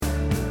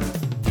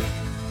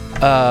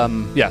So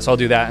I'll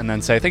do that and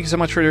then say, thank you so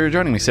much for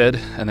joining me, Sid.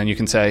 And then you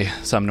can say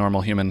some normal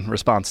human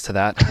response to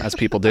that, as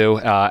people do.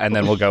 And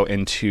then we'll go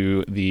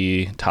into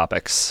the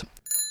topics.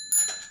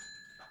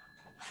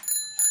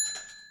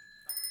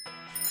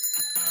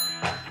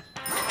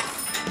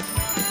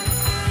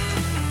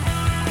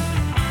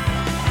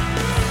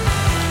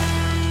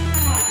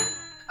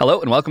 Hello,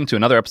 and welcome to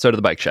another episode of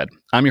The Bike Shed.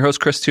 I'm your host,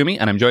 Chris Toomey,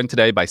 and I'm joined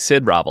today by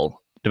Sid Ravel,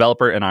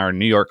 developer in our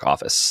New York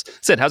office.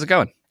 Sid, how's it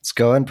going? It's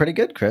going pretty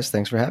good, Chris.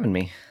 Thanks for having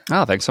me.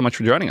 Oh, thanks so much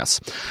for joining us.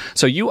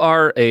 So you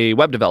are a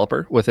web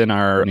developer within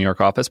our New York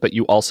office, but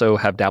you also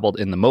have dabbled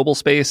in the mobile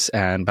space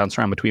and bounced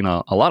around between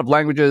a lot of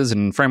languages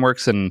and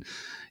frameworks, and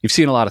you've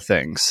seen a lot of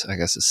things, I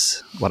guess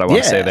is what I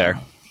want to say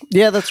there.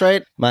 Yeah, that's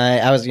right.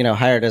 I was,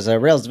 hired as a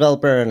Rails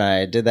developer, and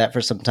I did that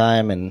for some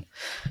time, and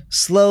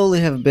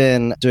slowly have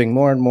been doing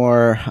more and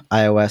more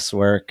iOS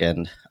work,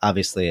 and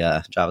obviously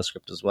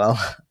JavaScript as well.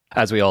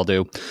 As we all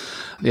do.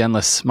 The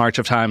endless march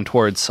of time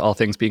towards all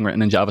things being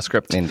written in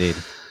JavaScript. Indeed.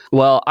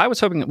 Well, I was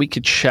hoping that we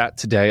could chat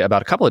today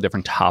about a couple of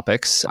different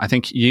topics. I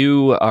think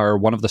you are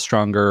one of the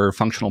stronger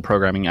functional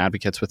programming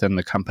advocates within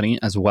the company,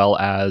 as well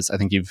as I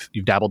think you've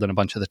dabbled in a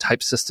bunch of the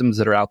type systems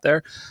that are out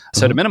there.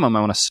 So at a minimum, I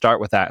want to start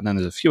with that. And then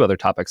there's a few other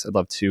topics I'd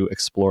love to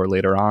explore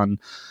later on.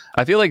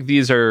 I feel like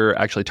these are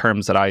actually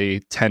terms that I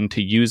tend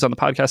to use on the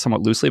podcast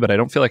somewhat loosely, but I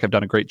don't feel like I've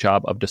done a great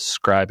job of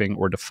describing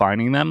or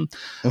defining them.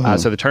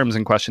 So the terms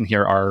in question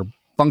here are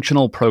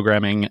functional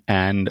programming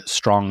and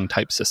strong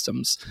type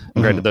systems.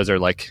 Granted, those are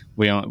like,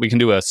 we can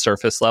do a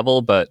surface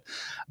level, but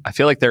I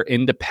feel like they're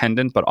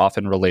independent but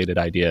often related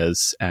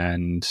ideas.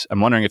 And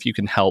I'm wondering if you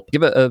can help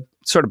give a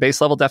sort of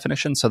base level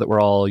definition so that we're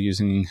all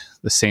using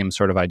the same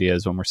sort of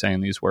ideas when we're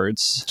saying these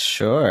words.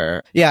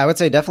 Sure. Yeah, I would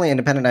say definitely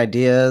independent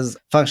ideas.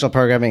 Functional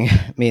programming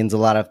means a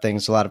lot of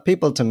things to a lot of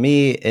people. To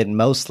me, it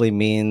mostly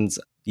means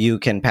you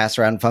can pass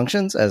around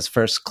functions as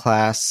first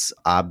class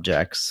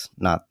objects,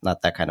 not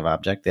that kind of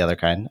object, the other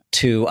kind,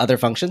 to other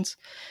functions.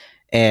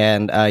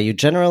 And you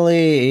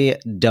generally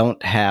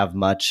don't have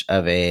much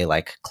of a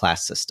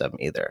class system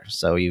either.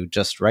 So you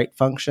just write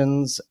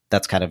functions.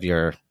 That's kind of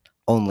your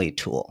only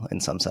tool in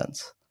some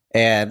sense.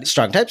 And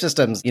strong type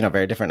systems,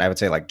 very different. I would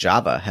say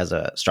Java has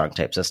a strong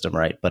type system,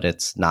 right? But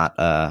it's not,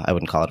 I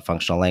wouldn't call it a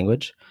functional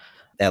language,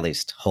 at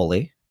least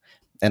wholly.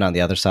 And on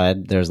the other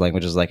side, there's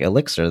languages like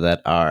Elixir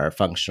that are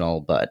functional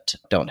but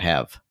don't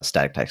have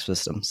static type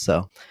systems.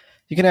 So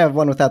you can have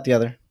one without the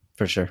other,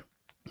 for sure.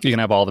 You can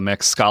have all the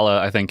mix. Scala,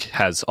 I think,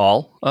 has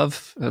all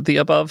of the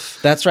above.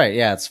 That's right.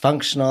 Yeah, it's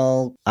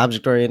functional,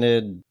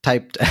 object-oriented,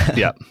 typed.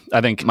 Yeah.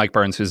 I think Mike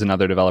Burns, who's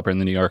another developer in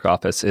the New York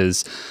office,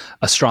 is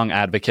a strong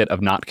advocate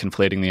of not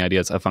conflating the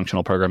ideas of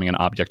functional programming and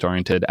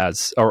object-oriented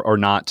as, or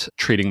not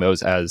treating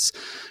those as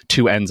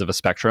two ends of a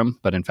spectrum,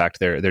 but in fact,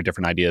 they're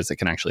different ideas that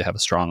can actually have a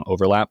strong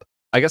overlap.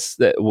 I guess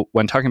that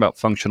when talking about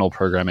functional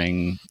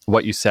programming,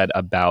 what you said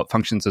about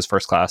functions as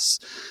first-class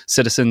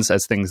citizens,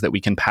 as things that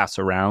we can pass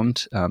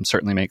around,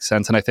 certainly makes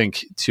sense. And I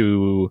think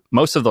to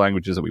most of the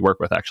languages that we work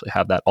with actually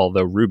have that,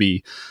 although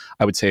Ruby,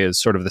 I would say, is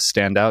sort of the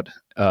standout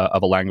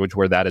of a language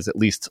where that is at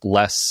least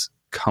less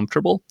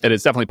comfortable. It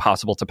is definitely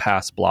possible to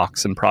pass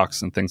blocks and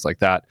procs and things like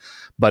that,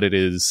 but it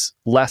is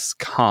less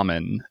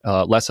common,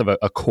 less of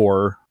a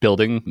core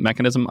building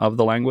mechanism of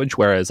the language,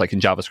 whereas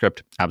in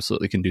JavaScript,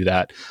 absolutely can do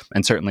that.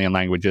 And certainly in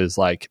languages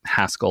like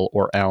Haskell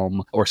or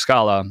Elm or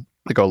Scala,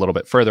 that go a little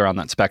bit further on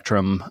that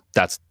spectrum,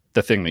 that's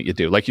the thing that you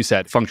do. Like you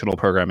said, functional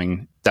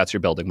programming, that's your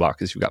building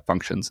block, is you've got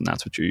functions and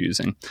that's what you're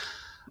using.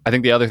 I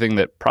think the other thing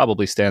that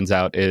probably stands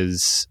out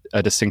is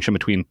a distinction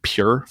between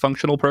pure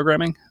functional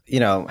programming.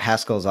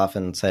 Haskell is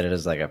often cited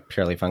as a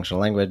purely functional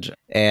language.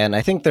 And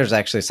I think there's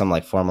actually some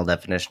formal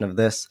definition of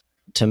this.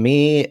 To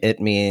me, it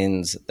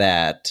means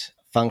that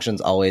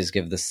functions always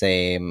give the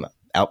same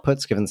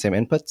outputs, given the same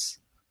inputs.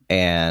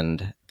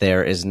 And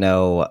there is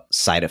no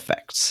side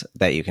effects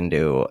that you can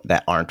do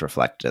that aren't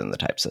reflected in the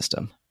type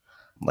system.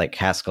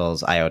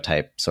 Haskell's IO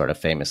type sort of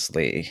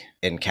famously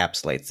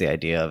encapsulates the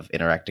idea of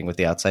interacting with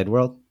the outside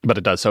world. But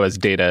it does so as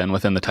data and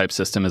within the type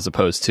system, as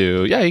opposed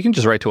to, you can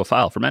just write to a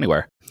file from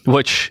anywhere.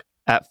 Which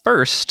at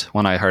first,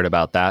 when I heard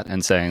about that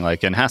and saying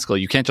in Haskell,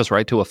 you can't just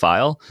write to a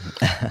file,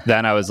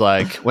 then I was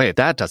like, wait,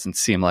 that doesn't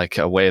seem like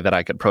a way that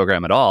I could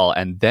program at all.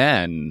 And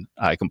then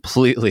I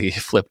completely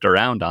flipped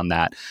around on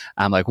that.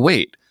 I'm like,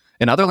 wait.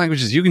 In other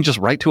languages, you can just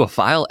write to a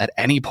file at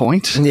any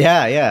point.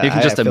 Yeah. You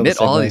can just emit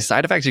all of these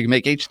side effects. You can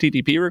make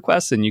HTTP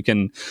requests, and you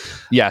can,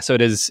 so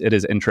it is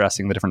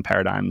interesting, the different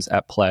paradigms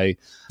at play.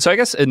 So I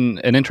guess an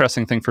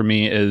interesting thing for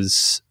me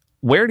is,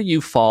 where do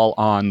you fall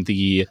on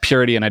the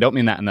purity? And I don't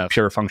mean that in the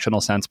pure functional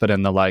sense, but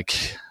in the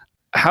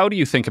how do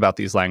you think about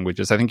these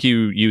languages? I think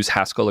you use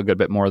Haskell a good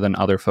bit more than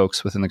other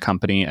folks within the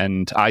company.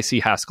 And I see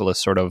Haskell as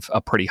sort of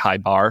a pretty high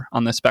bar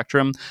on the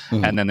spectrum.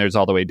 And then there's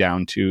all the way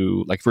down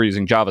to, if we're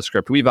using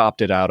JavaScript, we've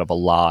opted out of a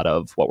lot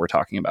of what we're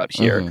talking about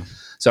here.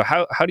 So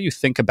how do you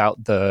think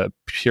about the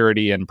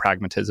purity and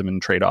pragmatism and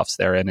trade-offs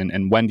there?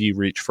 And when do you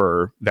reach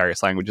for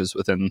various languages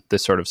within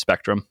this sort of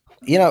spectrum?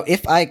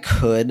 If I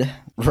could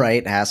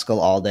write Haskell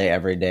all day,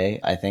 every day,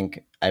 I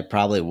think I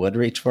probably would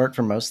reach for it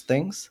for most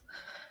things.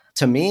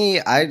 To me,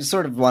 I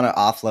sort of want to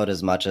offload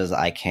as much as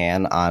I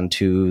can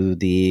onto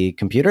the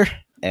computer.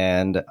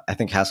 And I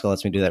think Haskell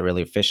lets me do that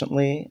really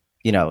efficiently.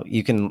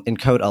 You can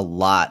encode a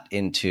lot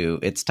into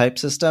its type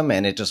system,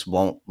 and it just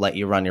won't let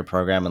you run your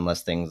program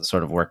unless things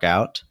sort of work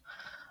out.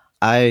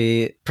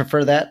 I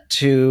prefer that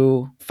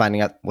to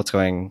finding out what's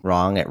going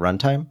wrong at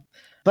runtime.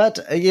 But,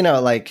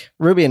 like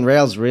Ruby and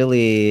Rails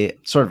really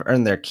sort of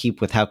earned their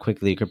keep with how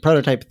quickly you could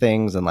prototype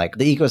things. And like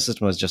the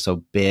ecosystem was just so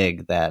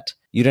big that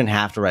you didn't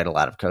have to write a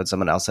lot of code.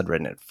 Someone else had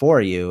written it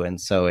for you.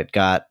 And so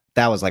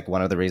that was like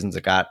one of the reasons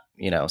it got,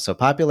 so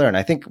popular. And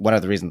I think one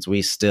of the reasons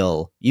we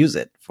still use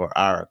it for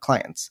our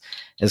clients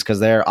is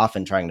because they're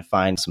often trying to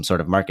find some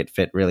sort of market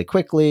fit really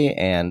quickly.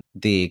 And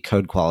the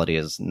code quality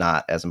is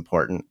not as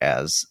important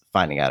as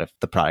finding out if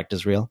the product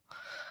is real.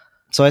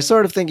 So I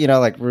sort of think,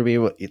 like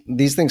Ruby,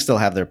 these things still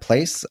have their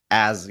place.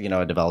 As,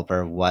 a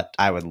developer, what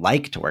I would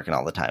like to work in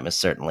all the time is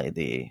certainly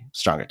the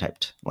stronger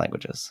typed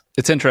languages.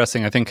 It's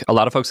interesting. I think a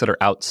lot of folks that are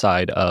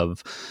outside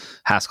of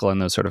Haskell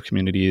and those sort of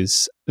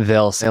communities,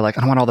 they'll say like,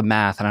 I don't want all the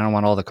math and I don't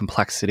want all the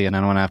complexity and I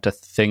don't want to have to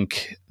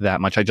think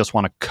that much. I just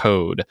want to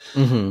code.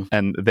 Mm-hmm.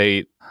 And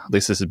at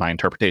least this is my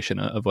interpretation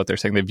of what they're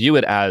saying, they view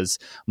it as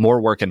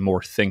more work and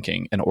more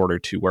thinking in order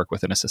to work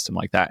within a system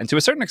like that. And to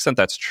a certain extent,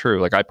 that's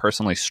true. Like I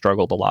personally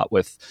struggled a lot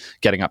with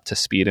getting up to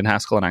speed in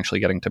Haskell and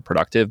actually getting to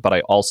productive, but I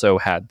also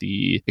had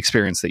the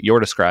experience that you're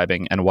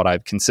describing and what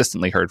I've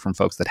consistently heard from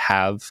folks that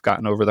have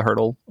gotten over the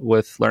hurdle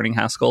with learning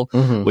Haskell,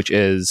 mm-hmm. which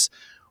is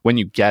when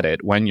you get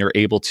it, when you're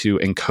able to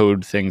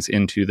encode things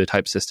into the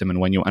type system and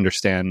when you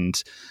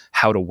understand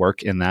how to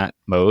work in that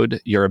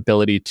mode, your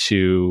ability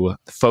to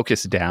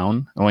focus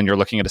down when you're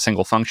looking at a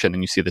single function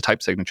and you see the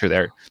type signature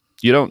there,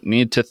 you don't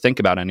need to think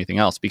about anything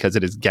else because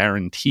it is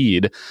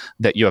guaranteed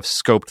that you have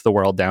scoped the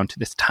world down to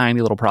this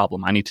tiny little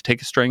problem. I need to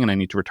take a string and I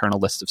need to return a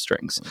list of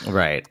strings.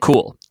 Right.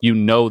 Cool. You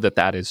know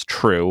that is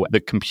true.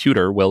 The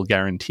computer will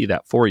guarantee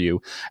that for you.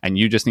 And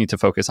you just need to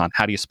focus on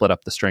how do you split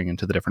up the string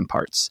into the different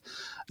parts.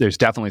 There's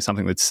definitely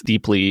something that's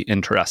deeply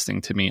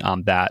interesting to me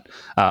on that.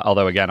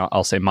 Although, again,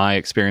 I'll say my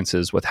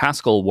experiences with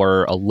Haskell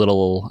were a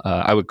little,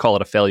 I would call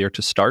it a failure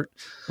to start.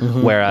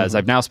 Mm-hmm, whereas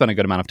I've now spent a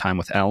good amount of time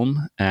with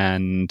Elm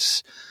and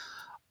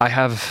I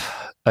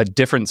have a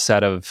different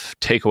set of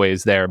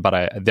takeaways there,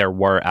 but there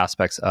were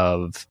aspects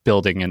of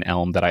building an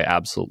Elm that I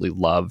absolutely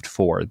loved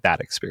for that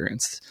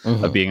experience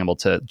mm-hmm. of being able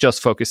to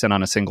just focus in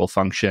on a single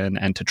function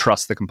and to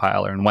trust the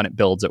compiler. And when it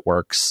builds, it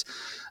works,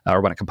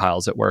 or when it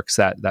compiles, it works.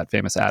 That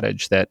famous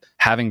adage that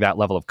having that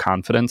level of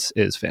confidence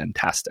is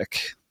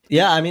fantastic.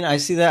 Yeah, I mean, I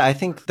see that. I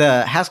think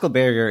the Haskell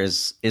barrier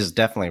is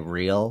definitely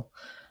real.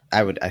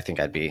 I think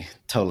I'd be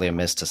totally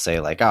amiss to say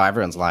like, oh,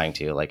 everyone's lying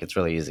to you. Like, it's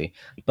really easy.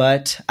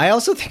 But I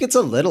also think it's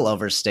a little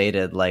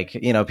overstated. Like,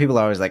 people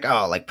are always like,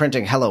 oh, like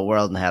printing hello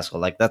world in Haskell,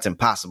 like that's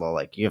impossible.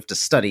 Like you have to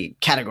study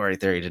category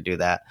theory to do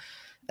that.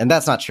 And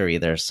that's not true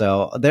either.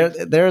 So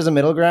there is a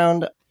middle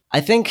ground.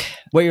 I think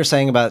what you're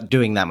saying about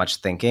doing that much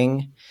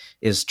thinking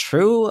is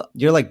true.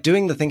 You're like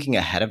doing the thinking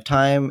ahead of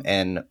time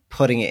and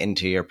putting it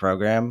into your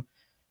program,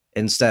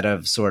 instead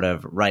of sort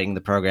of writing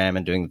the program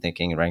and doing the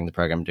thinking and writing the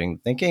program and doing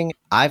the thinking.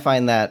 I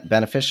find that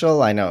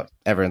beneficial. I know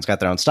everyone's got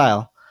their own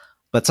style,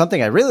 but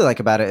something I really like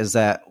about it is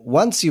that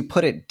once you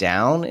put it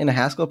down in a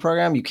Haskell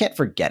program, you can't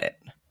forget it.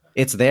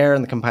 It's there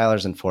and the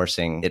compiler's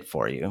enforcing it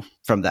for you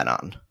from then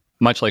on.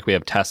 Much like we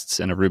have tests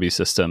in a Ruby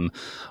system,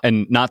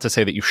 and not to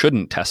say that you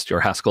shouldn't test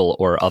your Haskell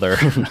or other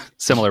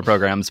similar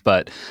programs,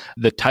 but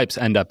the types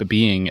end up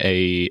being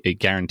a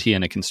guarantee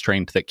and a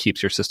constraint that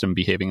keeps your system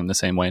behaving in the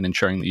same way and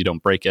ensuring that you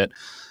don't break it.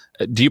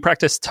 Do you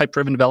practice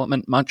type-driven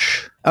development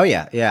much? Oh,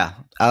 yeah.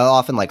 I'll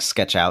often like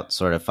sketch out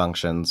sort of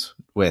functions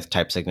with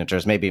type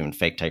signatures, maybe even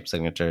fake type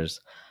signatures,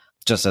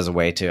 just as a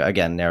way to,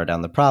 again, narrow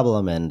down the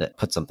problem and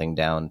put something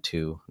down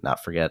to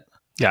not forget.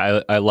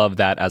 Yeah, I love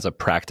that as a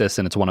practice,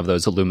 and it's one of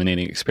those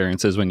illuminating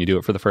experiences when you do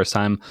it for the first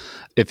time.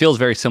 It feels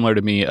very similar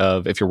to me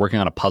of if you're working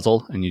on a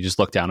puzzle and you just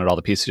look down at all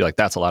the pieces, you're like,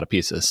 that's a lot of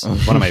pieces.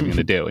 What am I even going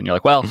to do? And you're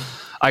like, well,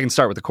 I can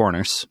start with the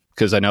corners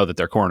because I know that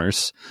they're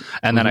corners.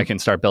 And then I can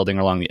start building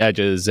along the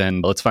edges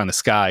and let's find the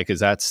sky because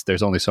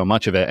there's only so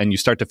much of it. And you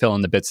start to fill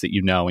in the bits that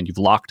you know and you've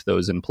locked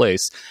those in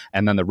place.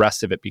 And then the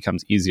rest of it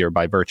becomes easier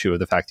by virtue of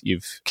the fact that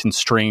you've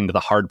constrained the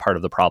hard part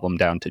of the problem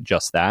down to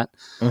just that.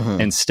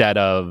 Instead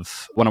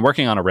of when I'm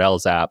working on a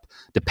Rails app,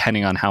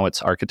 depending on how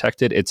it's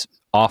architected, it's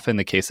often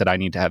the case that I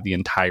need to have the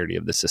entirety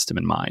of the system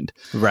in mind.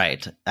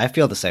 Right. I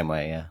feel the same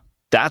way, yeah.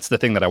 That's the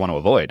thing that I want to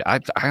avoid. I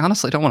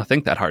honestly don't want to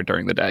think that hard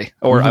during the day,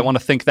 or I want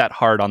to think that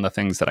hard on the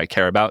things that I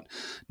care about,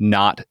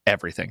 not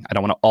everything. I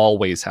don't want to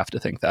always have to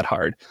think that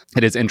hard.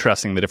 It is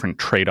interesting the different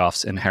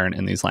trade-offs inherent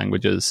in these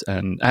languages.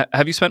 And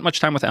have you spent much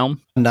time with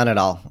Elm? None at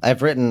all.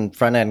 I've written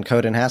front-end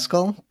code in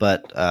Haskell,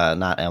 but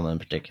not Elm in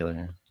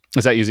particular.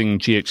 Is that using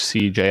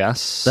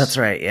GHC.js? That's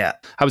right, yeah.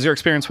 How was your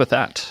experience with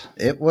that?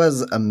 It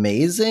was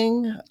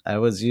amazing. I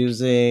was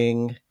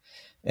using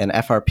an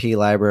FRP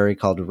library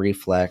called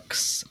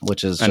Reflex,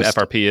 which is and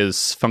FRP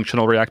is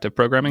functional reactive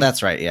programming?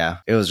 That's right, yeah.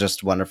 It was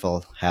just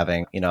wonderful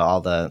having,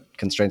 all the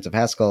constraints of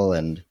Haskell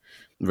and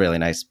really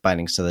nice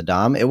bindings to the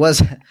DOM. It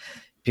was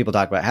people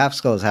talk about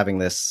Haskell as having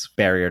this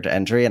barrier to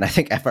entry, and I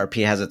think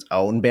FRP has its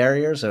own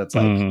barrier. So it's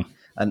like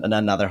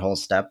another whole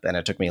step, and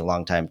it took me a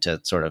long time to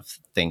sort of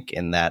think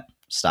in that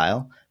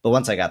style. But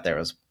once I got there,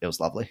 it was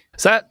lovely.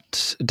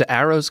 Do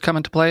arrows come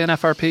into play in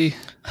FRP?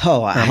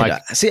 Oh,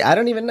 I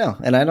don't even know.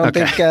 And I don't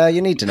think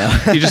you need to know.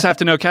 You just have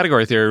to know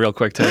category theory real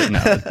quick to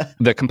know.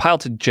 The compile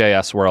to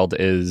JS world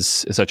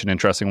is such an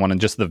interesting one,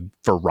 and just the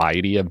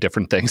variety of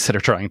different things that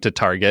are trying to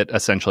target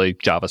essentially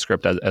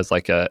JavaScript as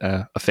like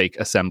a fake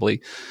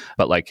assembly.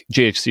 But like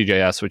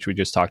GHCJS, which we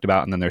just talked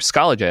about, and then there's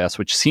Scala.js,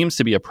 which seems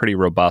to be a pretty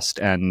robust.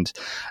 And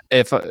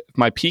if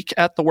my peek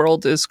at the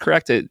world is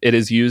correct, it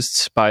is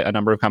used by a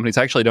number of companies.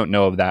 I actually don't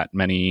know of that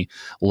many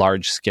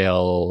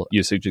large-scale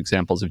usage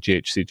examples of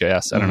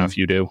GHCJS. I don't know if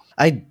you do.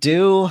 I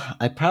do.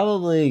 I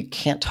probably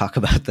can't talk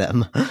about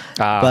them.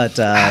 But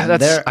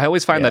I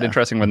always find that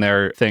interesting when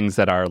there are things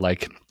that are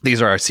like, these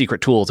are our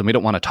secret tools, and we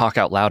don't want to talk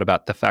out loud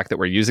about the fact that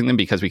we're using them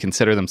because we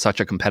consider them such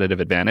a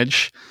competitive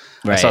advantage.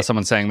 Right. I saw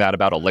someone saying that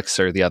about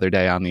Elixir the other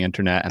day on the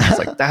internet, and I was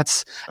like,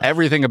 that's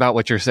everything about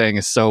what you're saying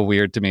is so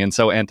weird to me and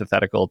so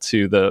antithetical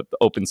to the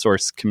open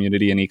source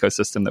community and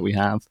ecosystem that we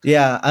have.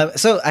 Yeah.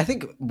 So I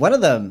think one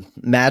of the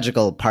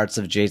magical parts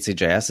of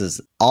GHCJS is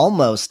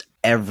almost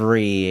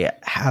every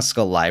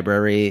Haskell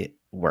library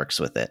works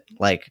with it.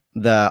 Like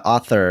the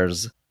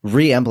authors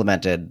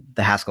re-implemented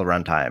the Haskell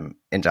runtime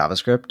in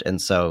JavaScript.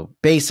 And so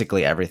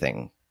basically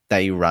everything that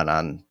you run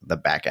on the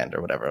backend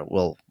or whatever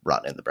will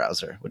run in the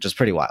browser, which is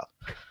pretty wild.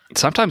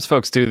 Sometimes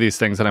folks do these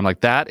things and I'm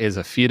like, that is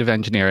a feat of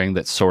engineering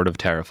that sort of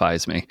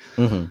terrifies me.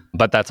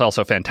 But that's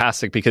also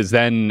fantastic because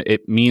then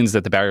it means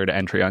that the barrier to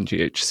entry on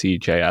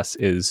GHCJS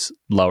is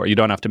lower. You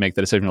don't have to make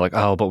the decision like,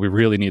 oh, but we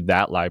really need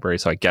that library,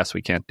 so I guess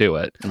we can't do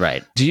it.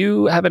 Right. Do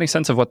you have any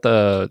sense of what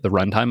the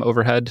runtime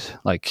overhead,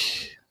 like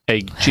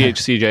a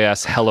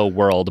GHCJS hello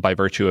world by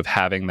virtue of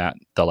having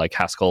the like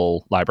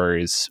Haskell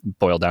libraries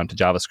boil down to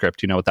JavaScript?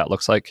 Do you know what that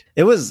looks like?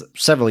 It was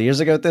several years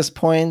ago at this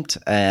point,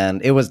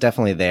 and it was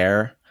definitely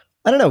there.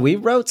 I don't know. We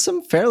wrote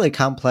some fairly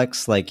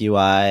complex like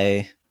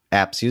UI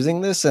apps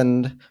using this,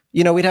 and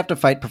we'd have to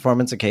fight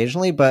performance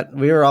occasionally, but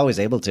we were always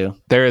able to.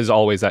 There is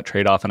always that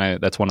trade-off,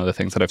 and that's one of the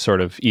things that I've sort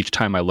of, each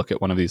time I look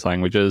at one of these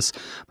languages,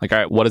 like, all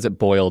right, what does it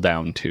boil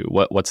down to?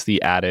 What's the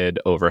added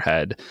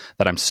overhead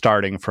that I'm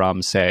starting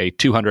from, say,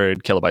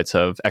 200 kilobytes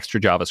of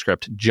extra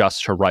JavaScript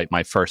just to write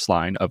my first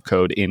line of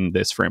code in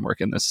this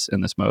framework, in this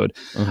mode?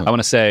 I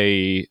want to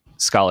say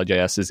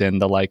Scala.js is in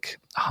the like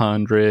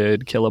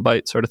 100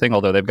 kilobyte sort of thing,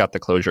 although they've got the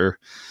closure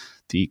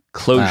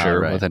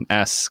with an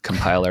S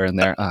compiler in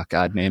there. Oh,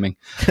 God, naming.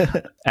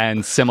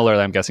 And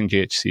similarly, I'm guessing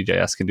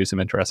GHCJS can do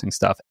some interesting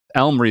stuff.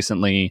 Elm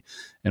recently,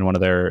 in one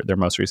of their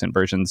most recent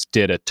versions,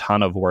 did a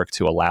ton of work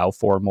to allow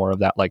for more of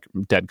that like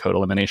dead code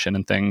elimination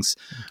and things,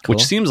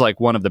 which seems like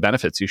one of the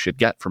benefits you should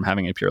get from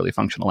having a purely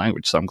functional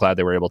language. So I'm glad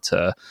they were able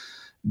to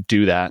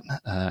do that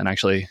and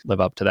actually live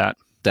up to that.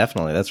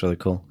 Definitely. That's really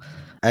cool.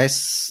 I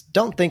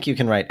don't think you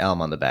can write Elm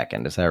on the back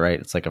end. Is that right?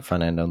 It's like a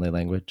front end only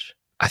language.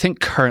 I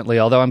think currently,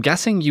 although I'm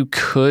guessing you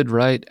could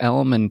write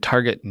Elm and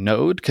target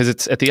Node, because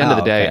it's at the end of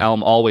the day,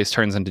 Elm always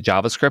turns into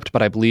JavaScript,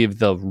 but I believe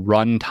the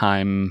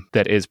runtime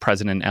that is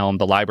present in Elm,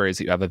 the libraries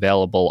that you have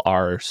available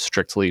are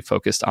strictly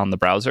focused on the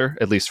browser,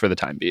 at least for the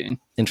time being.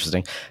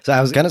 Interesting. So I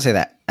was going to say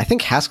that I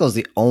think Haskell is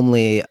the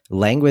only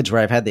language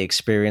where I've had the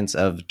experience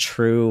of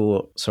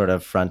true sort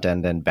of front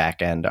end and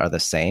back end are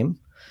the same.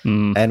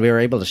 And we were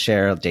able to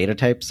share data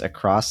types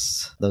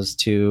across those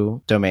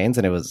two domains,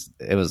 and it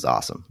was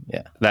awesome.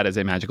 Yeah, that is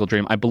a magical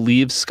dream. I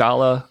believe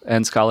Scala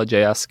and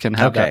Scala.js can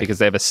have that because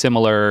they have a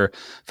similar.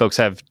 Folks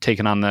have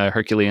taken on the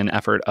Herculean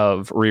effort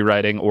of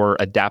rewriting or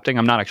adapting.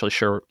 I'm not actually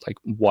sure like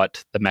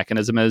what the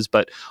mechanism is,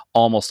 but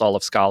almost all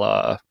of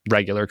Scala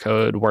regular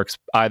code works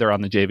either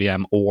on the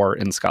JVM or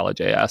in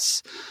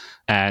Scala.js,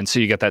 and so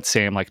you get that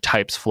same like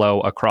types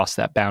flow across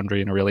that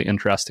boundary in a really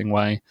interesting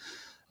way.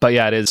 But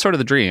yeah, it is sort of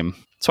the dream.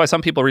 That's why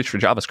some people reach for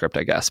JavaScript,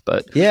 I guess.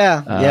 But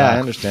I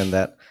understand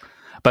that.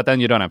 But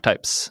then you don't have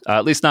types,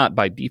 at least not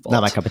by default.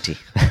 Not my cup of tea.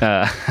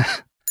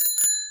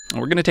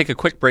 We're going to take a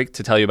quick break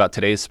to tell you about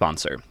today's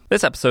sponsor.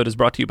 This episode is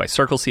brought to you by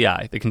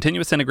CircleCI, the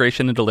continuous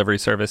integration and delivery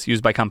service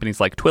used by companies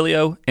like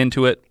Twilio,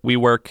 Intuit,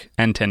 WeWork,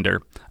 and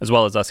Tinder, as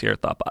well as us here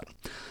at Thoughtbot.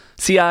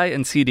 CI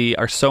and CD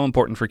are so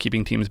important for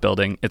keeping teams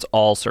building. It's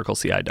all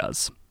CircleCI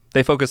does.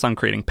 They focus on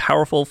creating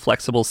powerful,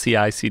 flexible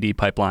CI/CD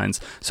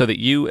pipelines so that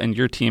you and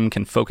your team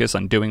can focus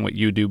on doing what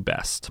you do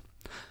best.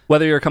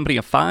 Whether you're a company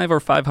of 5 or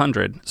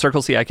 500,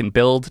 CircleCI can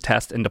build,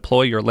 test, and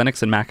deploy your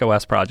Linux and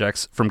macOS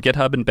projects from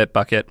GitHub and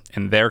Bitbucket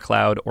in their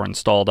cloud or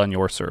installed on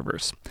your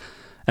servers.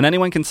 And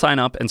anyone can sign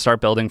up and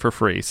start building for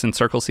free, since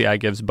CircleCI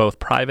gives both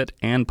private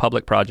and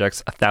public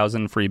projects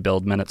 1,000 free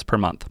build minutes per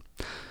month.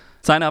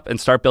 Sign up and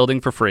start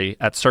building for free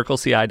at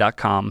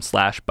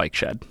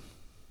circleci.com/bikeshed.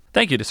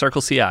 Thank you to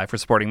CircleCI for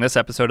supporting this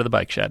episode of The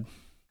Bike Shed.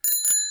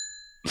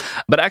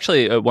 But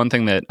actually, one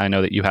thing that I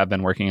know that you have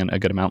been working in a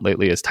good amount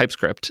lately is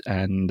TypeScript,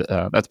 and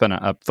that's been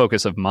a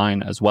focus of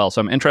mine as well.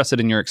 So I'm interested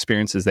in your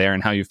experiences there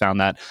and how you found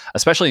that,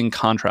 especially in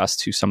contrast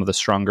to some of the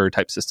stronger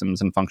type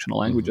systems and functional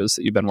languages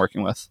that you've been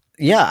working with.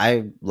 Yeah,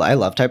 I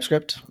love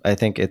TypeScript. I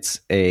think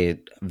it's a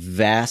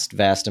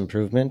vast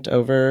improvement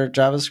over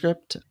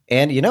JavaScript.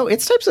 And,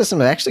 its type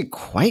system is actually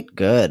quite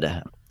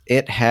good.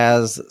 It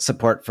has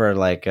support for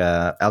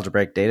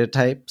algebraic data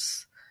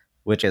types,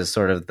 which is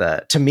sort of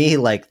to me,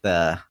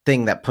 the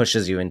thing that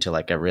pushes you into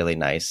a really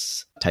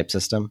nice type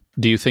system.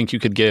 Do you think you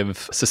could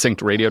give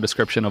succinct radio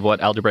description of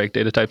what algebraic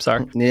data types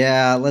are?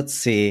 Yeah, let's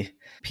see.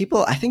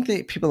 People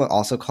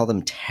also call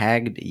them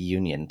tagged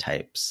union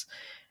types.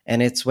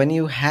 And it's when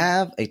you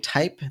have a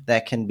type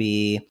that can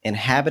be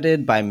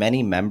inhabited by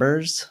many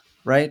members,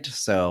 right?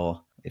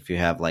 So if you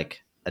have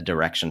a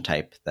direction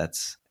type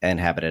that's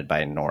inhabited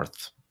by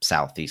north,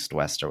 south, east,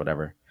 west, or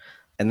whatever.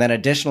 And then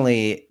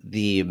additionally,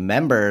 the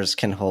members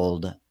can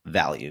hold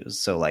values.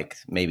 So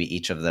maybe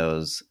each of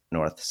those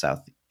north,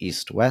 south,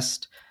 east,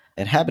 west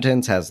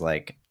inhabitants has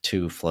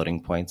 2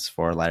 floating points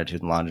for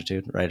latitude and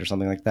longitude, right? Or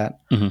something like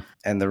that. Mm-hmm.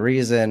 And the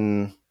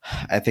reason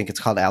I think it's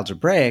called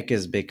algebraic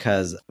is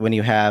because when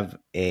you have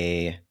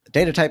a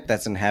data type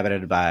that's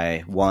inhabited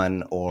by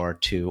 1 or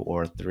 2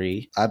 or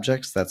 3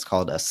 objects, that's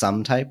called a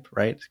sum type,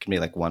 right? It can be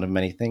one of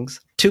many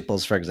things.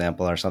 Tuples, for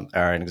example,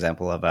 are an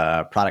example of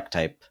a product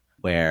type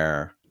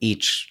where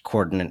each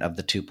coordinate of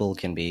the tuple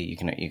can be, you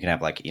can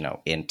have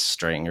int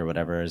string or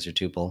whatever as your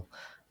tuple.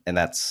 And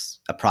that's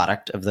a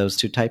product of those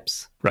 2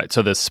 types. Right.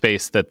 So the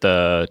space that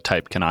the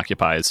type can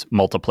occupy is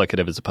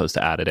multiplicative as opposed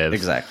to additive.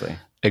 Exactly.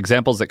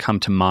 Examples that come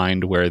to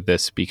mind where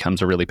this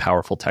becomes a really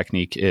powerful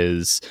technique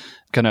is,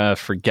 going to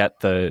forget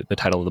the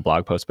title of the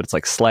blog post, but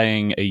it's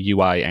slaying a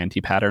UI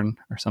anti-pattern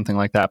or something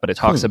like that. But it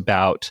talks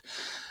about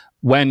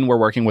when we're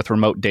working with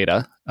remote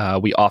data,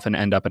 we often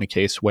end up in a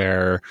case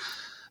where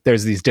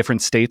there's these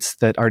different states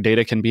that our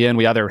data can be in.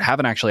 We either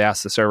haven't actually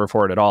asked the server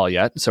for it at all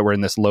yet, so we're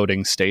in this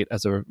loading state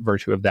as a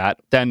virtue of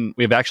that. Then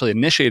we've actually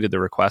initiated the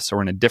request, so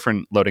we're in a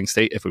different loading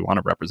state if we want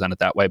to represent it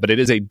that way, but it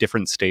is a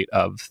different state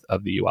of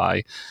the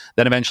UI.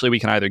 Then eventually we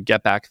can either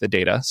get back the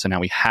data, so now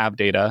we have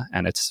data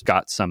and it's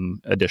got some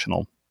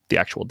additional, the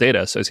actual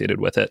data associated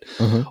with it,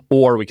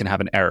 or we can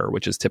have an error,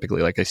 which is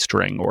typically a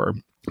string or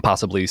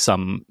possibly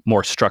some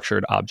more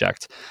structured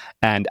object.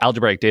 And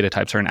algebraic data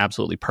types are an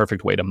absolutely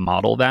perfect way to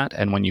model that.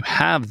 And when you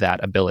have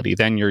that ability,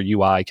 then your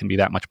UI can be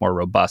that much more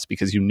robust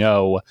because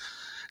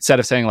instead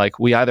of saying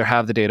we either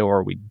have the data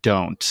or we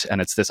don't, and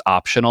it's this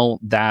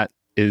optional, that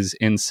is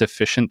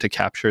insufficient to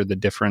capture the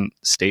different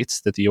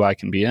states that the UI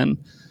can be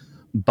in.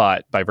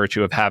 But by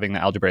virtue of having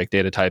the algebraic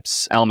data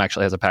types, Elm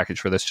actually has a package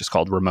for this just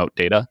called Remote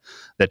Data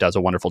that does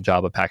a wonderful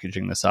job of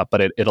packaging this up.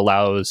 But it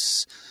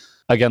allows,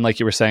 again, like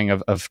you were saying,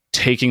 of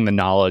taking the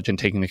knowledge and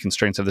taking the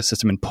constraints of the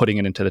system and putting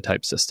it into the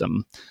type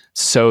system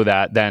so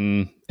that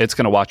then it's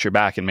going to watch your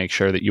back and make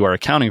sure that you are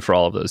accounting for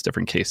all of those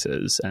different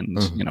cases and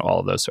all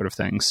of those sort of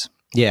things.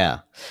 Yeah.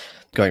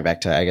 Going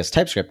back to, I guess,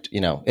 TypeScript,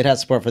 it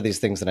has support for these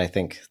things. And I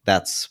think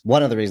that's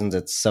one of the reasons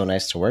it's so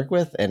nice to work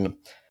with. And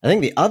I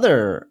think the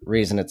other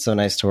reason it's so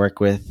nice to work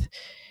with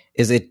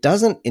is it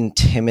doesn't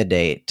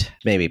intimidate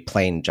maybe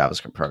plain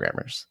JavaScript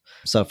programmers.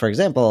 So, for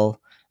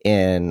example,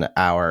 in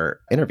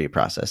our interview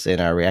process, in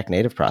our React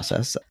Native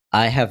process,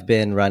 I have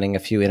been running a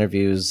few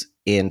interviews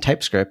in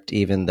TypeScript,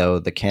 even though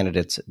the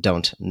candidates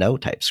don't know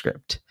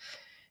TypeScript.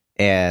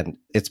 And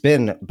it's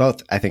been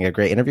both, I think, a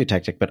great interview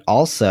tactic, but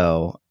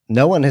also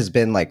no one has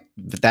been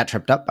that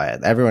tripped up by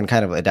it. Everyone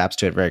kind of adapts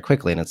to it very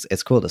quickly, and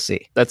it's cool to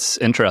see. That's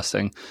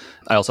interesting.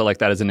 I also like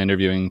that as an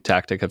interviewing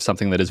tactic of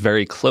something that is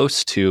very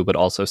close to, but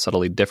also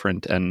subtly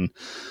different. And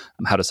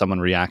how does someone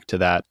react to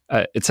that?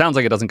 It sounds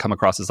like it doesn't come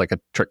across as a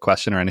trick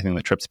question or anything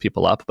that trips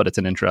people up, but it's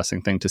an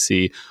interesting thing to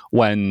see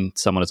when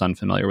someone is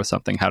unfamiliar with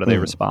something. How do they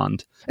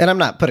respond? And I'm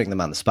not putting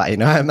them on the spot.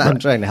 I'm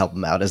trying to help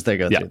them out as they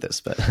go through this,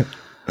 but...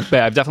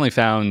 But I've definitely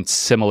found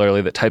similarly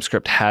that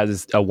TypeScript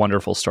has a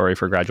wonderful story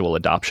for gradual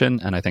adoption.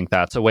 And I think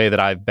that's a way that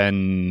I've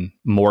been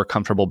more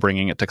comfortable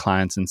bringing it to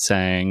clients and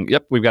saying,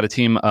 yep, we've got a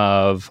team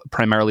of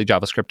primarily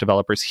JavaScript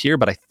developers here,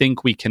 but I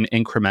think we can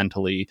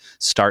incrementally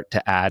start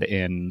to add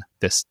in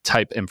this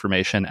type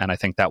information. And I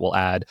think that will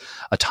add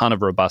a ton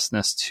of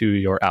robustness to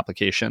your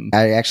application.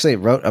 I actually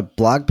wrote a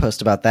blog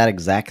post about that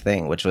exact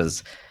thing, which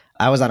was...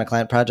 I was on a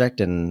client project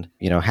and,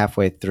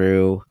 halfway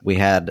through, we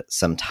had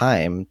some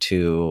time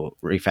to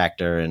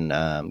refactor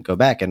and go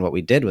back. And what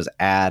we did was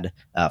add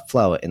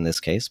Flow in this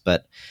case,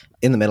 but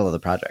in the middle of the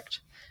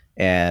project.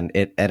 And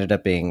it ended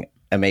up being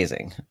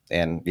amazing.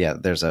 And yeah,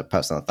 there's a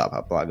post on the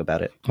ThoughtPop blog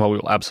about it. Well, we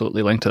will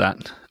absolutely link to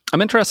that.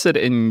 I'm interested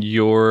in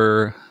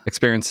your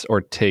experience or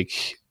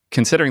take,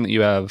 considering that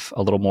you have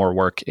a little more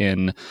work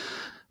in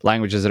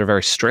languages that are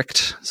very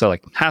strict. So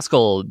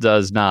Haskell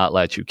does not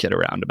let you kid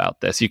around about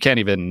this. You can't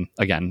even,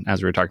 again,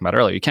 as we were talking about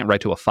earlier, you can't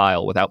write to a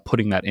file without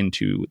putting that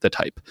into the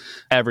type.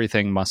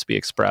 Everything must be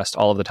expressed.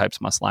 All of the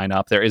types must line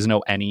up. There is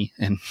no any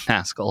in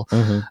Haskell,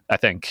 I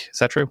think. Is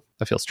that true?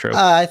 That feels true.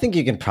 I think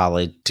you can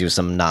probably do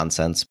some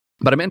nonsense.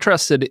 But I'm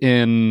interested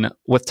in,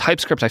 with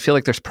TypeScript, I feel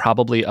like there's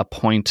probably a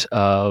point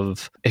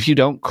of, if you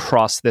don't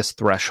cross this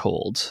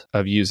threshold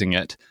of using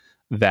it,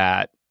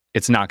 that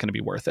it's not going to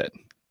be worth it.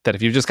 That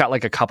if you've just got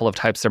like a couple of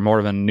types, they're more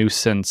of a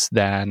nuisance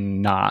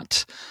than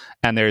not.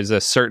 And there's a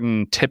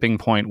certain tipping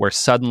point where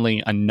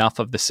suddenly enough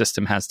of the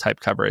system has type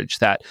coverage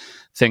that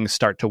things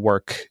start to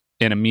work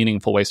in a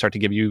meaningful way, start to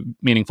give you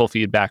meaningful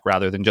feedback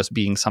rather than just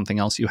being something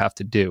else you have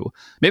to do.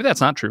 Maybe that's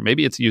not true.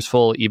 Maybe it's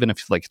useful even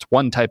if like it's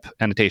one type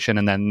annotation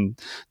and then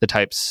the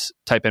type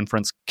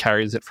inference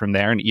carries it from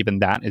there, and even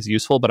that is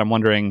useful. But I'm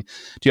wondering,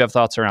 do you have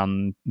thoughts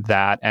around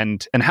that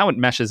and how it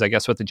meshes, I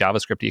guess, with the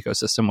JavaScript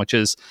ecosystem, which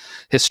is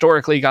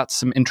historically got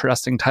some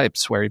interesting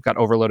types where you've got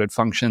overloaded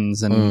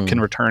functions and can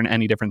return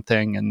any different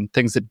thing, and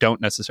things that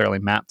don't necessarily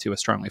map to a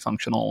strongly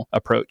functional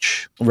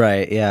approach.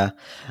 Right, yeah.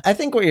 I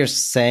think what you're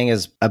saying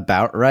is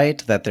about right,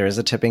 that there is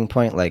a tipping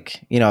point.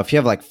 Like, if you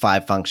have like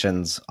 5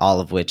 functions,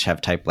 all of which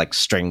have type like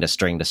string to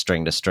string to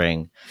string to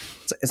string,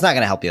 it's not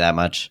going to help you that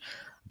much.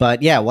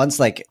 But yeah, once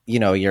like,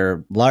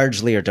 your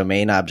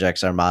domain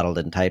objects are modeled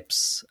in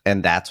types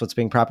and that's what's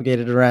being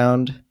propagated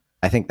around,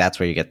 I think that's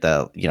where you get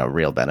the,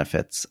 real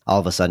benefits. All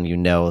of a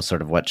sudden,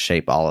 sort of what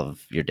shape all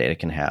of your data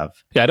can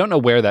have. Yeah, I don't know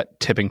where that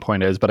tipping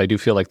point is, but I do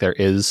feel like there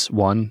is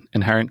one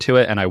inherent to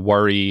it. And I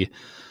worry,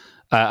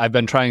 I've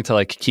been trying to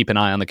like keep an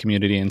eye on the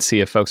community and see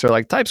if folks are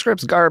like,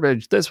 TypeScript's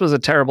garbage. This was a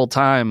terrible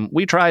time.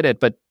 We tried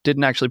it, but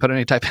didn't actually put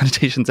any type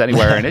annotations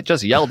anywhere. And it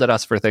just yelled at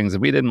us for things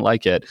and we didn't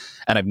like it.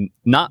 And I've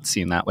not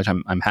seen that, which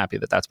I'm happy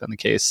that that's been the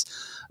case.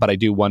 But I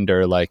do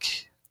wonder,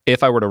 like,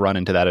 if I were to run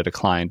into that at a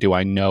client, do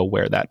I know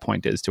where that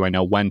point is? Do I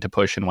know when to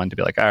push and when to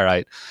be like, all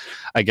right,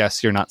 I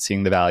guess you're not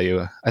seeing the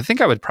value? I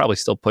think I would probably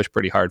still push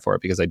pretty hard for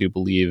it because I do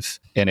believe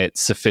in it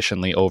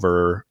sufficiently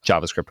over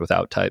JavaScript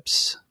without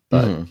types.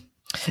 But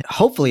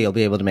hopefully you'll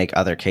be able to make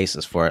other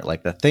cases for it,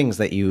 like the things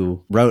that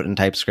you wrote in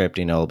TypeScript,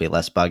 will be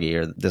less buggy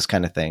or this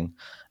kind of thing,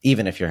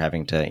 even if you're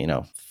having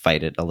to,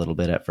 fight it a little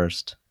bit at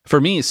first. For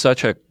me,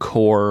 such a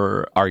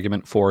core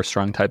argument for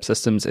strong type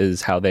systems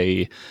is how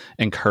they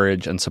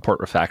encourage and support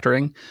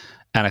refactoring.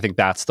 And I think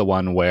that's the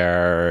one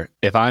where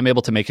if I'm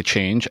able to make a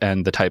change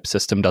and the type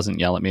system doesn't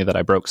yell at me that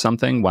I broke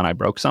something when I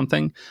broke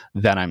something,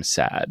 then I'm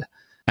sad.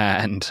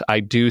 And I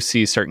do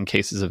see certain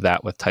cases of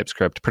that with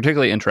TypeScript,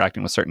 particularly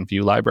interacting with certain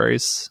view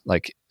libraries.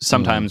 Like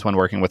sometimes when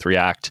working with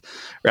React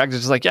is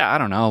just like, yeah, I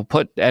don't know,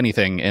 put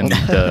anything in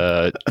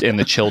the in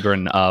the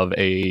children of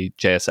a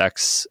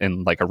JSX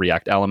in like a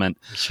React element.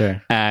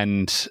 Sure.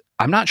 And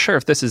I'm not sure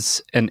if this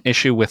is an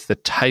issue with the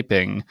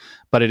typing,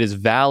 but it is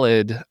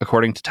valid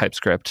according to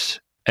TypeScript.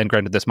 And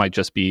granted, this might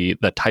just be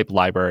the type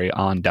library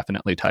on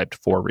definitely typed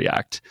for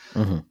React.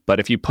 But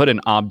if you put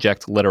an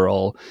object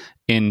literal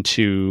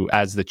into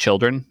as the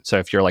children, so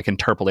if you're like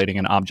interpolating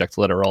an object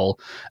literal,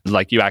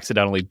 like you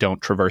accidentally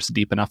don't traverse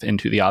deep enough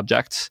into the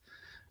object,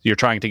 you're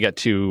trying to get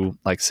to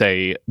like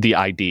say the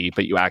ID,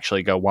 but you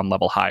actually go one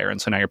level higher.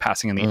 And so now you're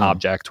passing in the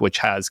object, which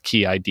has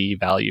key ID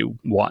value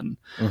 1.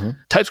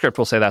 TypeScript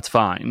will say that's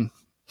fine.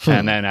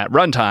 And then at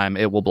runtime,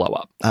 it will blow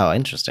up. Oh,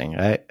 interesting.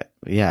 I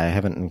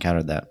haven't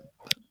encountered that.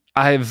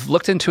 I've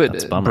looked into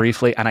it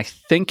briefly, and I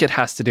think it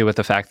has to do with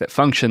the fact that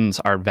functions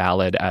are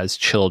valid as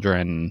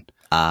children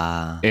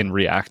in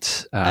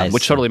React,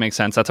 which totally makes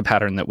sense. That's a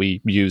pattern that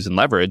we use and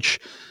leverage,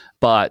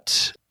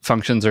 but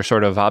functions are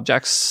sort of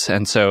objects.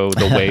 And so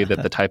the way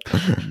that the type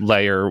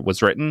layer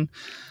was written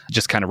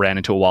just kind of ran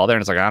into a wall there.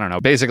 And it's like, I don't know,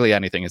 basically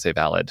anything is a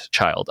valid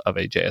child of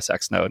a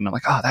JSX node. And I'm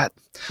like,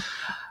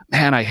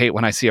 man, I hate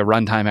when I see a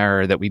runtime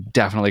error that we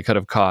definitely could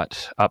have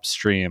caught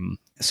upstream.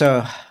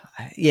 So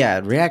yeah,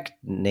 React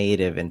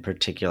Native in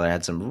particular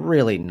had some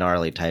really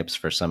gnarly types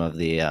for some of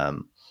the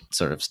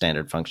sort of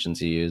standard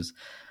functions you use.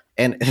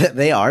 And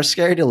they are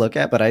scary to look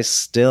at, but I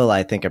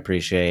think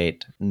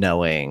appreciate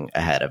knowing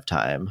ahead of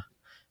time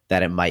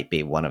that it might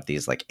be one of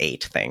these like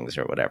 8 things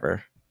or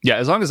whatever. Yeah,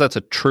 as long as that's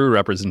a true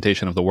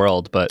representation of the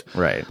world. But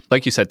right,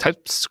 like you said,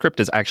 TypeScript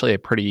is actually a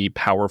pretty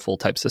powerful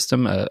type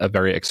system, a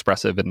very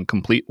expressive and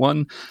complete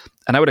one.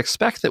 And I would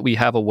expect that we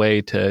have a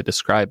way to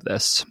describe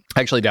this.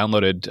 I actually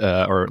downloaded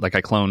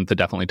I cloned the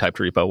Definitely Typed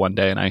repo one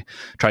day and I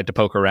tried to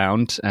poke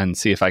around and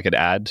see if I could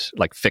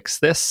fix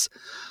this.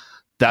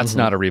 That's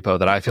not a repo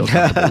that I feel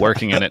comfortable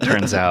working in, it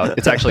turns out.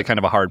 It's actually kind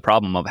of a hard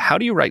problem of how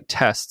do you write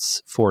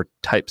tests for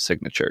type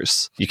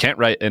signatures? You can't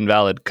write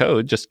invalid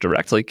code just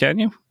directly, can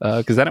you?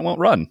 Because then it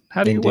won't run.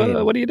 How do you?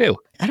 What do you do?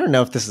 I don't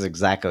know if this is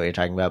exactly what you're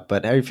talking about,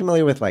 but are you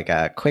familiar with like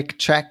a quick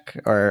check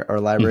or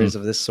libraries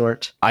of this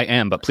sort? I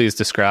am, but please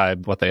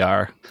describe what they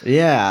are.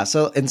 Yeah.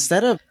 So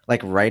instead of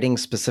like writing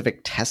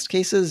specific test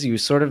cases, you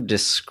sort of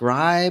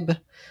describe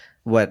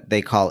what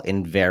they call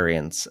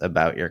invariants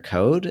about your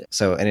code.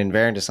 So an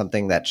invariant is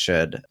something that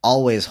should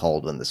always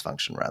hold when this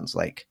function runs.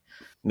 Like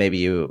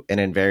maybe an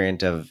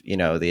invariant of,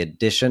 the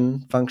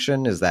addition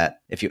function is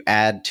that if you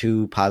add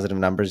 2 positive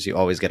numbers, you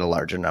always get a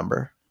larger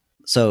number.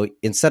 So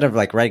instead of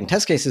like writing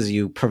test cases,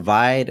 you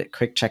provide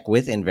quick check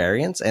with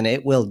invariants and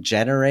it will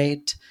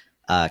generate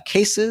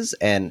cases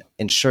and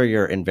ensure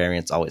your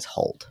invariants always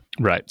hold.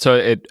 Right. So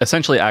it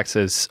essentially acts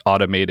as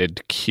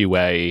automated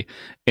QA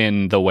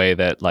in the way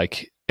that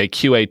like a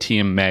QA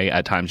team may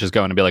at times just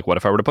go in and be like, what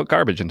if I were to put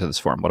garbage into this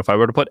form? What if I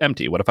were to put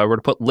empty? What if I were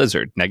to put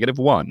lizard,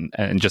 -1?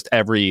 And just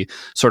every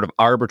sort of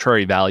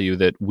arbitrary value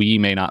that we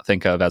may not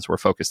think of as we're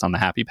focused on the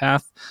happy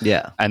path.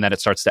 Yeah. And that it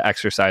starts to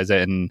exercise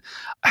it. And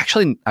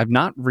actually, I've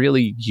not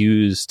really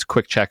used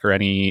Quick Check or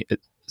any...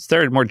 Is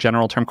there a more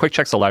general term? Quick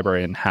Check's a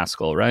library in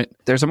Haskell, right?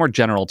 There's a more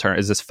general term.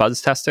 Is this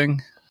fuzz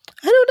testing?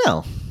 I don't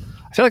know.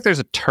 I feel like there's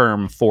a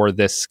term for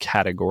this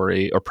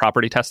category, or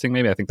property testing,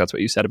 maybe. I think that's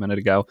what you said a minute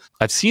ago.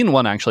 I've seen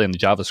one actually in the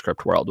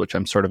JavaScript world, which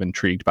I'm sort of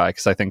intrigued by,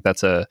 because I think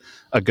that's a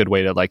good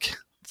way to like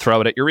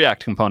throw it at your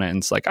React component. And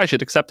it's like, I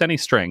should accept any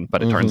string,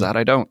 but it turns out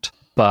I don't.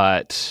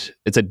 But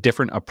it's a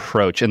different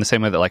approach in the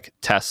same way that like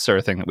tests are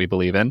a thing that we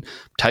believe in.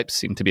 Types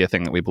seem to be a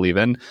thing that we believe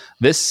in.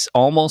 This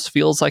almost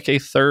feels like a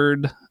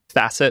third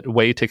facet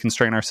way to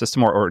constrain our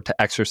system or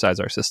to exercise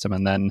our system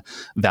and then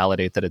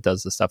validate that it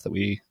does the stuff that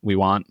we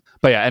want.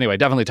 But yeah, anyway,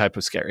 definitely type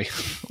was scary.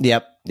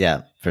 Yep.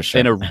 Yeah, for sure.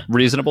 In a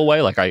reasonable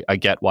way. Like I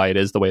get why it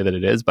is the way that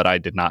it is, but I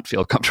did not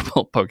feel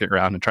comfortable poking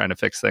around and trying to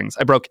fix things.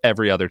 I broke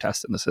every other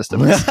test in the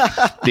system. It's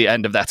the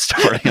end of that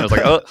story. I was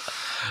like, oh,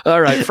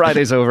 all right,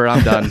 Friday's over.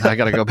 I'm done. I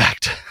got to go back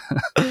to...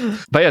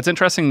 But yeah, it's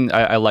interesting.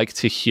 I like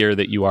to hear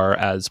that you are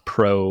as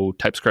pro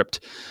TypeScript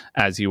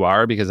as you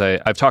are, because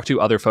I've talked to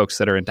other folks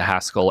that are into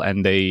Haskell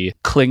and they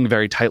cling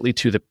very tightly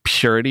to the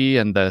purity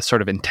and the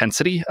sort of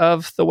intensity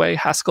of the way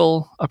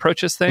Haskell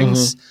approaches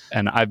things.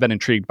 And I've been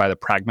intrigued by the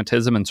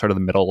pragmatism and sort of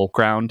the middle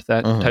ground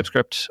that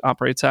TypeScript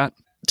operates at.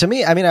 To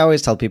me, I mean, I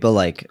always tell people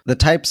like the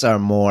types are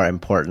more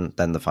important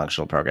than the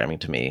functional programming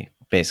to me,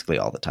 basically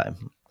all the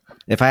time.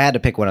 If I had to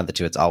pick one of the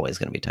two, it's always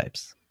going to be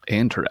types.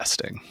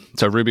 Interesting.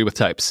 So Ruby with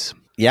types.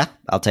 Yeah,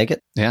 I'll take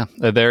it. Yeah,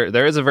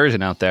 there is a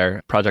version out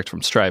there, project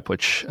from Stripe,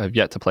 which I've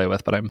yet to play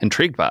with, but I'm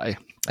intrigued by.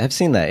 I've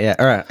seen that, yeah.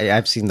 Or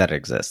I've seen that it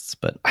exists,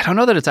 but I don't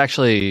know that it's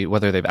actually,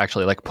 whether they've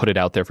actually like put it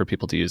out there for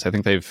people to use. I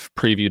think they've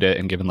previewed it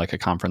and given like a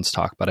conference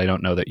talk, but I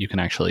don't know that you can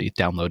actually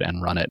download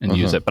and run it and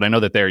use it. But I know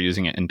that they're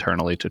using it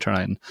internally to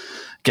try and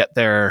get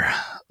their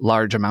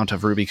large amount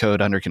of Ruby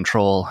code under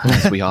control,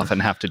 as we often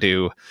have to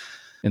do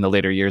in the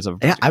later years of...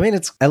 Yeah, I mean,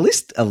 it's at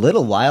least a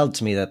little wild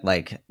to me that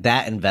like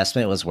that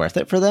investment was worth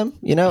it for them,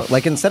 you know?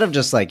 Like instead of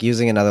just like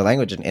using another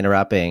language and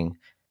interrupting,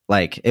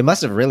 like it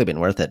must have really been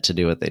worth it to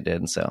do what they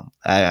did. So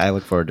I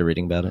look forward to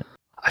reading about it.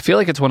 I feel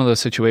like it's one of those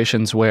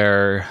situations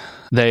where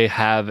they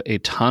have a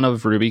ton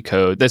of Ruby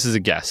code. This is a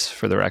guess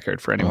for the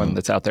record for anyone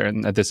that's out there.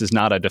 And this is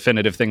not a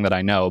definitive thing that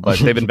I know, but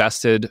they've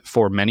invested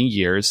for many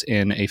years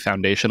in a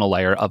foundational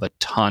layer of a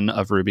ton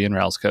of Ruby and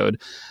Rails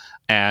code.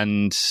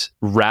 And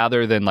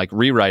rather than like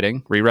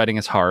rewriting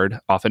is hard,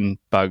 often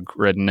bug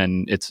ridden,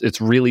 and it's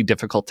really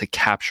difficult to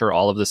capture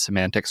all of the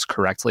semantics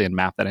correctly and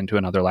map that into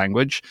another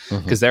language,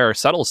 because there are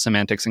subtle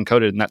semantics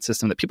encoded in that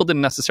system that people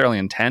didn't necessarily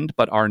intend,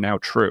 but are now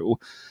true.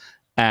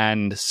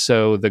 And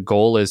so the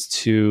goal is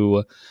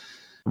to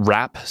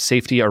wrap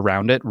safety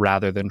around it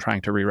rather than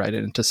trying to rewrite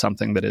it into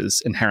something that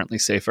is inherently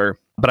safer.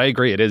 But I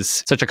agree, it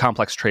is such a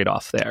complex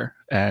trade-off there.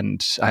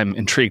 And I'm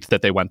intrigued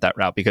that they went that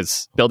route,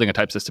 because building a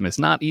type system is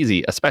not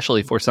easy,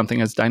 especially for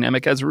something as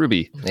dynamic as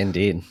Ruby.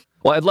 Indeed.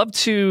 Well, I'd love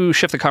to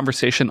shift the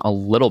conversation a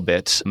little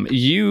bit.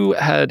 You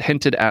had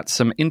hinted at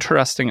some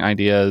interesting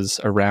ideas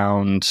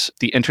around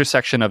the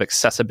intersection of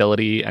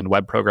accessibility and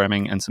web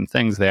programming and some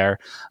things there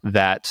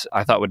that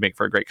I thought would make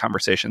for a great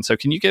conversation. So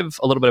can you give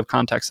a little bit of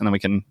context and then we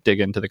can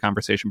dig into the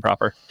conversation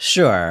proper?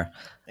 Sure.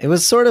 It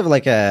was sort of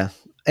like an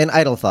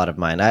idle thought of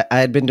mine. I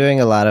had been doing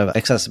a lot of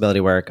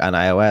accessibility work on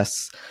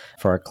iOS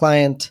for a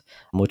client,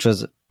 which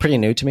was pretty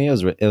new to me.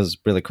 It was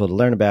really cool to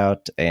learn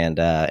about and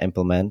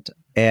implement.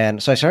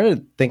 And so I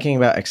started thinking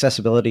about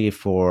accessibility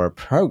for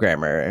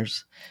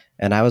programmers.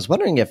 And I was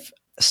wondering if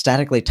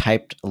statically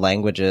typed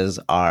languages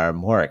are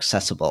more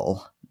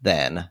accessible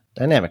than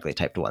dynamically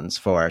typed ones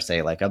for,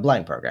 say, like a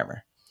blind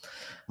programmer.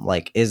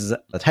 Like, is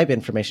the type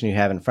information you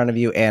have in front of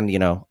you and, you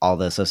know, all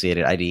the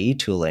associated IDE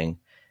tooling,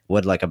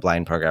 would like a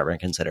blind programmer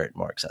consider it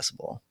more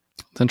accessible?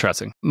 It's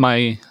interesting.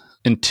 My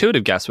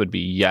intuitive guess would be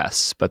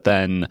yes, but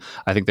then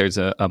I think there's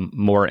a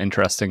more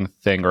interesting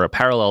thing, or a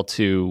parallel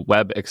to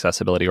web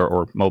accessibility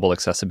or mobile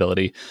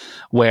accessibility,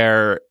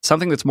 where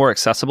something that's more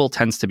accessible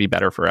tends to be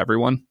better for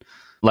everyone.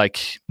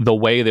 Like the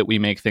way that we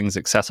make things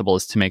accessible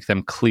is to make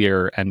them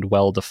clear and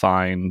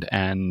well-defined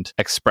and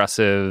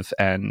expressive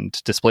and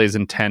displays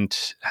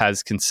intent,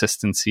 has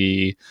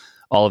consistency,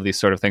 all of these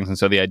sort of things. And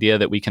so the idea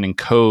that we can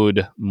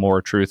encode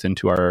more truth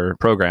into our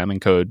program,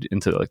 encode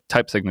into like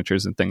type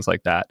signatures and things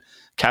like that,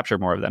 capture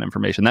more of that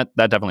information, that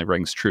definitely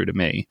rings true to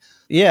me.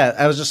 Yeah,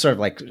 I was just sort of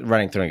like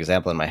running through an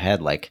example in my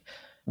head, like,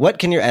 what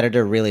can your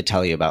editor really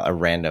tell you about a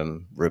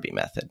random Ruby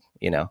method?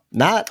 You know,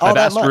 not all I've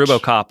that asked much.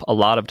 Rubocop a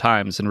lot of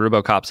times, and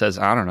Rubocop says,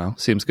 I don't know,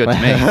 seems good to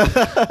me.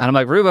 And I'm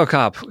like,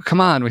 Rubocop, come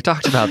on, we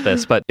talked about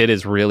this. But it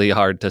is really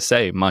hard to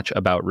say much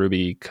about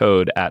Ruby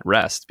code at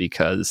rest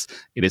because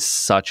it is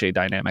such a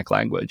dynamic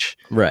language.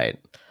 Right.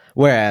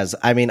 Whereas,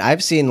 I mean,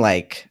 I've seen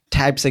like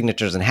type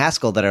signatures in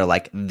Haskell that are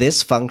like,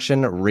 this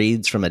function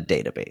reads from a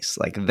database.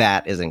 Like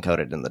that is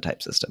encoded in the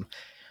type system.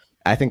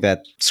 I think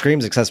that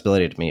screams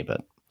accessibility to me,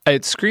 but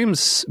It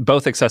screams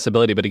both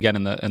accessibility, but again,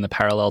 in the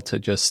parallel to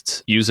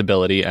just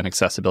usability and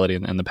accessibility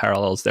and the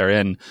parallels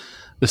therein,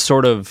 the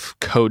sort of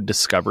code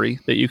discovery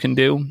that you can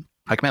do.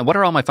 Like, man, what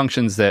are all my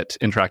functions that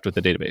interact with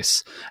the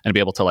database? And be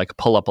able to like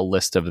pull up a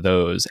list of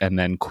those and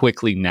then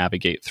quickly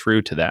navigate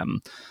through to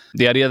them.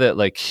 The idea that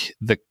like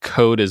the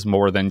code is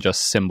more than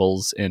just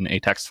symbols in a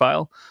text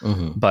file.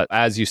 But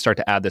as you start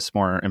to add this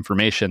more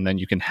information, then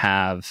you can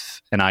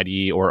have an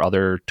IDE or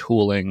other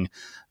tooling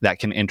that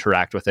can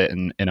interact with it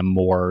in a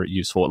more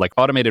useful, like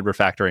automated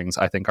refactorings,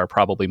 I think are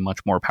probably much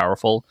more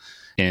powerful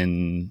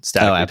in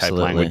statically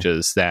typed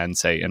languages than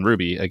say in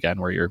Ruby,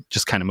 again, where you're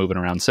just kind of moving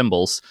around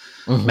symbols,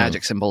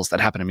 magic symbols that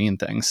happen to mean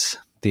things.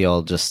 The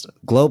old just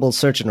global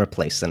search and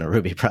replace in a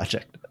Ruby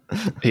project.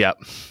 Yeah.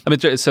 I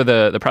mean, so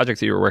the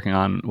project that you were working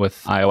on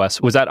with iOS,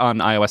 was that on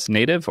iOS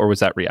native or was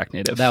that React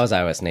native? That was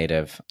iOS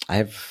native.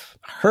 I've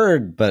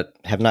heard, but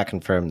have not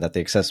confirmed that the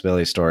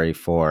accessibility story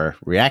for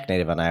React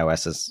Native on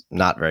iOS is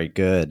not very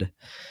good.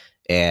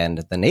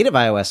 And the native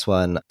iOS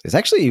one is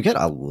actually, you get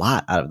a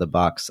lot out of the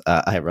box.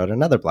 I wrote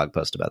another blog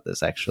post about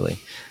this, actually.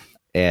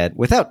 And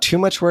without too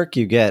much work,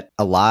 you get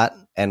a lot.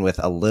 And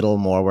with a little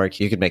more work,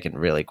 you could make it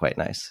really quite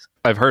nice.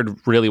 I've heard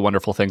really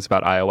wonderful things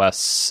about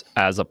iOS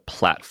as a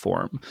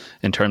platform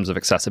in terms of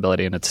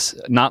accessibility. And it's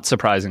not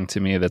surprising to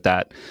me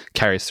that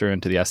carries through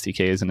into the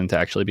SDKs and into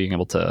actually being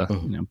able to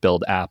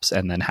build apps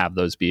and then have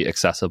those be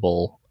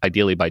accessible,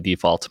 ideally by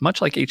default,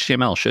 much like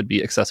HTML should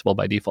be accessible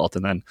by default.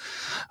 And then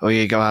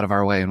we go out of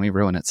our way and we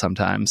ruin it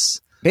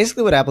sometimes.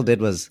 Basically, what Apple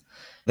did was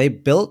they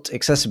built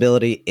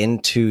accessibility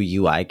into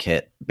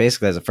UIKit,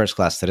 basically as a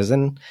first-class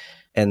citizen.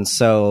 And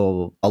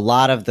so a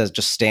lot of the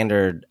just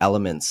standard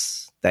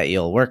elements that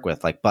you'll work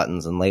with, like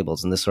buttons and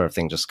labels and this sort of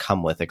thing, just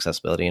come with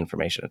accessibility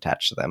information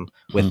attached to them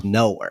with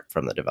no work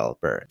from the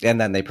developer.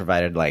 And then they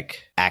provided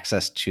like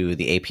access to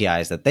the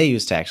APIs that they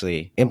use to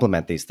actually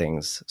implement these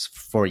things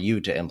for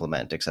you to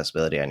implement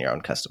accessibility on your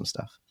own custom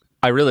stuff.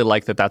 I really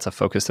like that that's a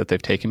focus that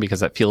they've taken because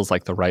that feels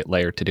like the right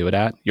layer to do it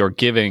at. You're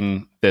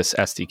giving this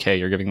SDK,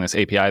 you're giving this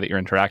API that you're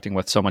interacting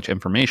with so much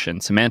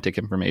information, semantic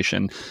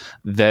information,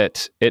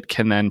 that it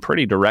can then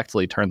pretty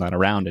directly turn that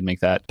around and make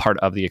that part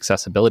of the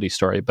accessibility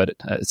story. But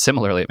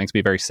similarly, it makes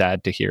me very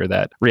sad to hear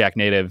that React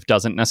Native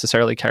doesn't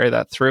necessarily carry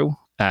that through.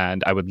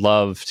 And I would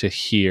love to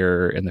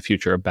hear in the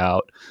future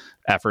about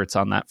efforts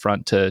on that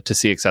front to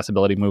see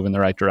accessibility move in the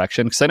right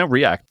direction. Because I know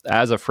React,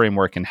 as a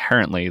framework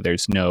inherently,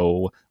 there's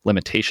no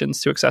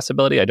limitations to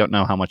accessibility. I don't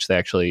know how much they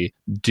actually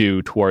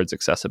do towards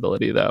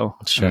accessibility, though.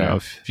 Sure. I don't know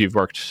if you've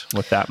worked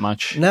with that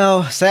much.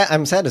 No,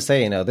 I'm sad to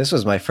say, this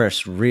was my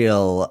first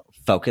real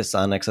focus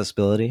on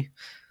accessibility.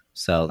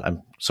 So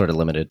I'm sort of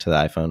limited to the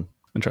iPhone.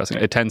 Interesting.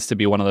 It tends to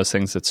be one of those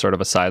things that's sort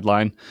of a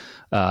sideline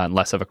and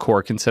less of a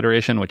core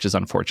consideration, which is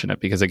unfortunate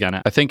because,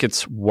 again, I think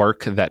it's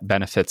work that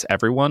benefits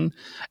everyone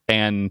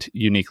and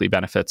uniquely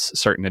benefits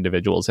certain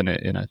individuals in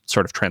a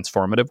sort of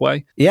transformative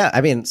way. Yeah.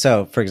 I mean,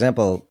 so for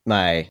example,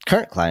 my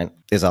current client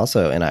is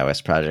also an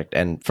iOS project.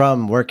 And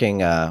from working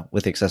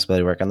with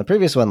accessibility work on the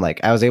previous one,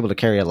 like I was able to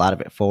carry a lot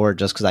of it forward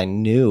just because I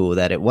knew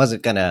that it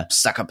wasn't going to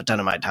suck up a ton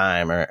of my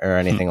time or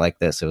anything like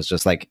this. It was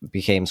just like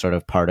became sort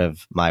of part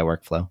of my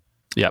workflow.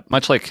 Yeah,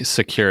 much like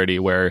security,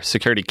 where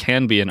security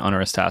can be an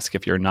onerous task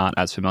if you're not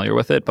as familiar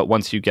with it. But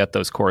once you get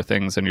those core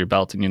things in your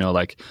belt and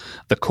like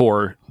the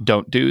core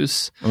don't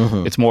do's,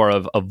 it's more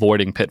of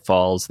avoiding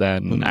pitfalls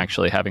than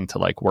actually having to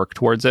like work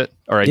towards it.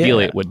 Or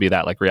ideally, it would be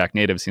that like React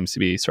Native seems to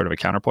be sort of a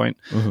counterpoint.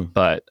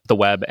 But the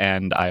web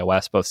and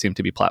iOS both seem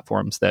to be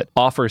platforms that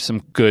offer some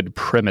good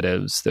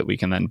primitives that we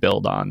can then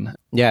build on.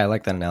 Yeah, I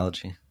like that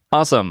analogy.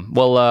 Awesome.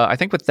 Well, I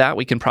think with that,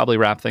 we can probably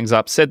wrap things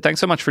up. Sid,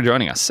 thanks so much for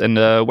joining us. And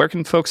where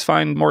can folks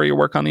find more of your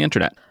work on the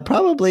internet?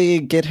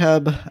 Probably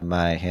GitHub.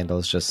 My handle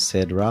is just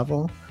Sid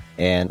Ravel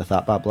and the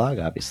Thoughtbot blog,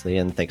 obviously.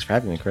 And thanks for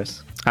having me,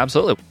 Chris.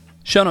 Absolutely.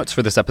 Show notes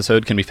for this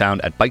episode can be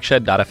found at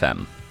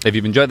bikeshed.fm. If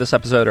you've enjoyed this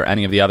episode or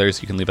any of the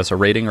others, you can leave us a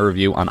rating or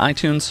review on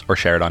iTunes or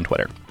share it on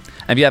Twitter.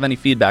 And if you have any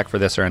feedback for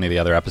this or any of the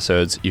other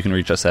episodes, you can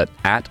reach us at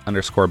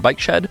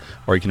 @_bikeshed,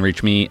 or you can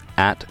reach me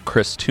at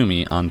Chris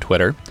Toomey on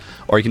Twitter,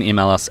 or you can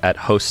email us at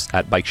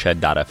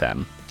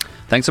hosts@bikeshed.fm.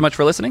 Thanks so much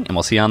for listening, and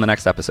we'll see you on the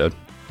next episode.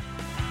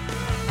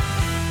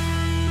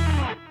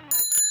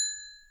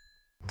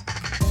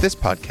 This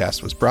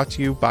podcast was brought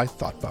to you by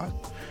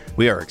Thoughtbot.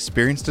 We are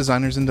experienced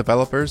designers and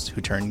developers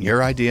who turn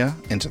your idea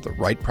into the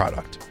right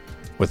product.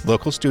 With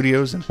local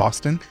studios in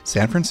Boston,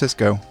 San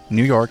Francisco,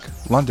 New York,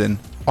 London,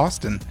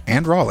 Austin,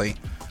 and Raleigh,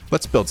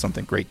 let's build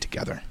something great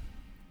together.